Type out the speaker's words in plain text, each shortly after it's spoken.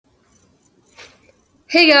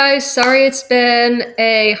Hey guys, sorry it's been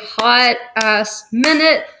a hot ass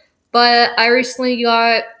minute, but I recently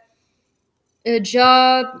got a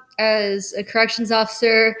job as a corrections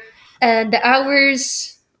officer, and the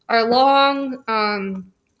hours are long.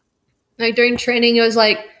 Like during training, it was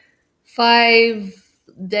like 5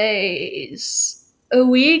 days a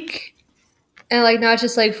week, and like not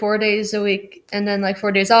just like 4 days a week and then like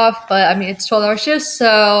 4 days off, but I mean it's 12-hour shifts,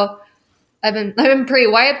 so I've been pretty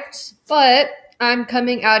wiped, but I'm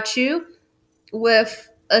coming at you with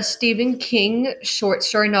a Stephen King short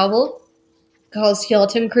story novel called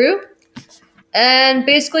Skeleton Crew. And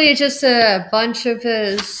basically, it's just a bunch of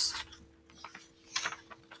his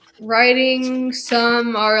writing.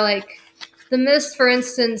 Some are like The Mist, for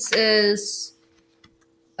instance, is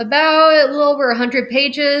about a little over 100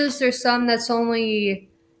 pages. There's some that's only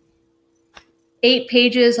 8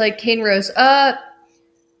 pages, like Cane Rose Up.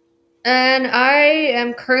 And I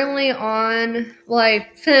am currently on, well, I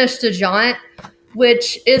finished The Jaunt,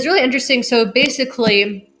 which is really interesting. So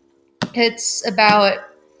basically, it's about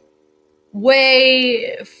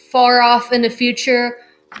way far off in the future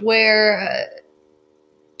where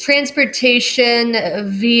transportation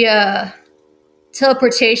via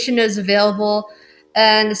teleportation is available.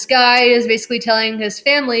 And this guy is basically telling his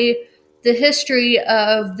family the history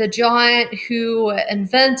of the giant who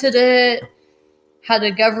invented it, how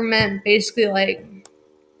the government basically like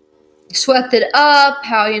swept it up,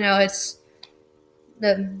 how, it's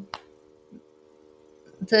the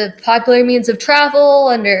popular means of travel,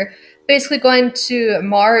 and they're basically going to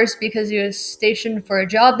Mars because he was stationed for a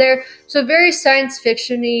job there. So very science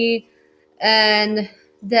fiction-y. And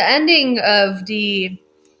the ending of the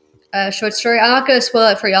short story, I'm not going to spoil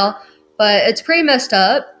it for y'all, but it's pretty messed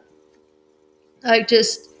up. Like,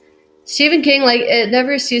 just Stephen King, like, it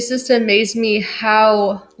never ceases to amaze me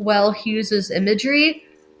how well he uses imagery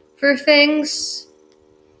for things.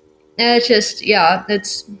 And it's just, yeah, I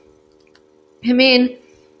mean,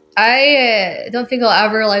 I don't think I'll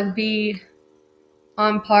ever like be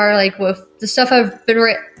on par like with the stuff I've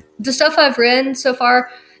written so far.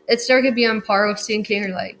 It's never gonna be on par with Stephen King or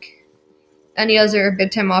like any other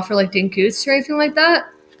big time author like Dean Koontz or anything like that.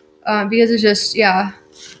 Because it's just, yeah.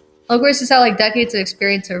 Of course, it's had like decades of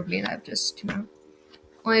experience over me, and I've just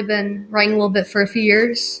only been writing a little bit for a few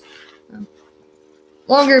years.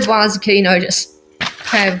 Longer when I was a kid, just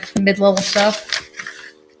kind of mid-level stuff.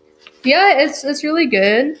 Yeah, it's really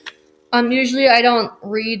good. Usually I don't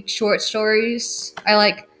read short stories. I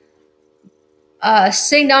like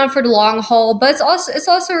sitting down for the long haul, but it's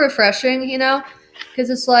also refreshing, because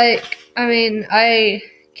it's like, I mean, I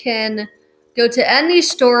can go to any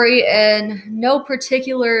story in no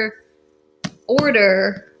particular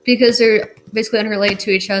order because they're basically unrelated to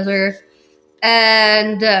each other,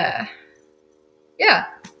 and yeah,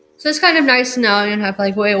 so it's kind of nice to know and have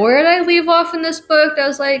like, wait, where did I leave off in this book? That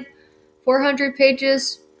was like 400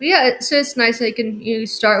 pages. But yeah, so it's nice that you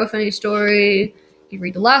start with any story, you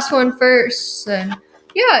read the last one first, and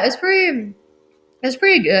yeah, it's pretty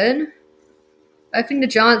good. I think The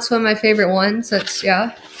Jaunt's one of my favorite ones. That's,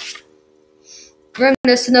 yeah,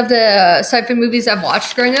 reminiscent of the sci-fi movies I've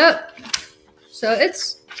watched growing up. So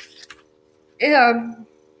it's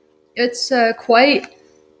quite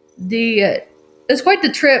the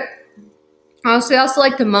trip. Honestly, I also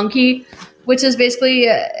like The Monkey, which is basically,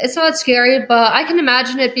 it's not scary, but I can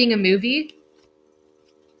imagine it being a movie.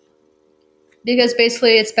 Because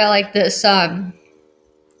basically it's about like this kind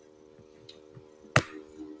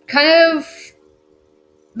of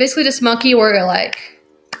basically this monkey where it like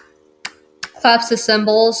claps the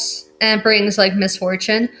cymbals and brings like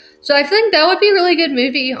misfortune. So I think that would be a really good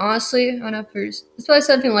movie, honestly. I don't know if there's probably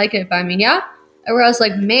something like it, but I mean, yeah. Where I was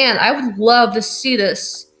like, man, I would love to see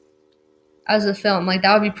this as a film. Like,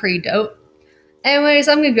 that would be pretty dope. Anyways,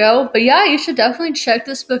 I'm gonna go. But yeah, you should definitely check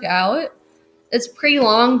this book out. It's pretty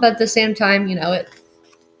long, but at the same time, if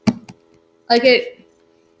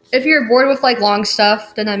you're bored with like long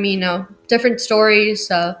stuff, then I mean, different stories.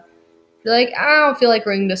 So if you're like, I don't feel like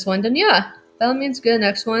reading this one, then yeah, by all means, go to the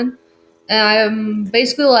next one. And I'm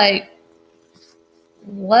basically like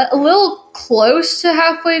a little close to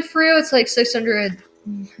halfway through. It's like 600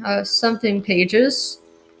 something pages.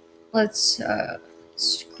 Let's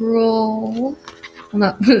scroll. I'm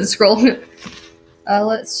not scroll.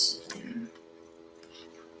 Let's.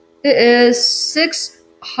 It is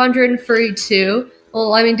 632.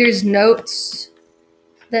 Well, I mean, there's notes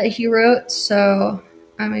that he wrote, so,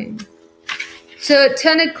 I mean, so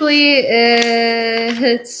technically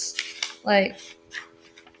it's like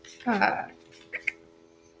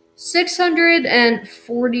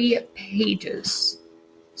 640 pages.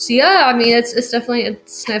 So yeah, I mean, it's definitely a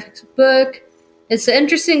Netflix book. It's an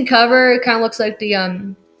interesting cover. It kind of looks like the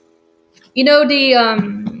I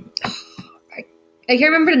can't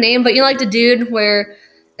remember the name, but like the dude where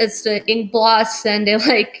it's the ink blots and they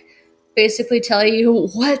like basically tell you,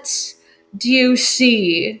 what do you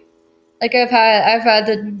see? Like I've had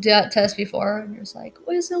the test before, and it's like,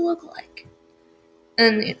 what does it look like?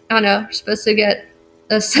 And I don't know, you're supposed to get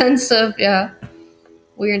a sense of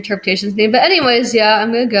what your interpretations mean. But anyways,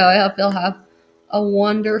 I'm gonna go. I hope you'll have a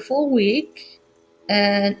wonderful week,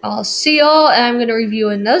 and I'll see y'all. And I'm gonna review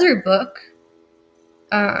another book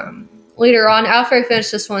later on. After I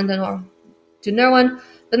finish this one, then I'll do another one.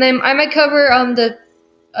 But then I might cover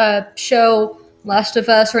the show Last of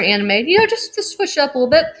Us or anime. Just to switch up a little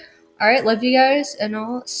bit. All right, love you guys, and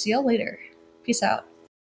I'll see y'all later. Peace out.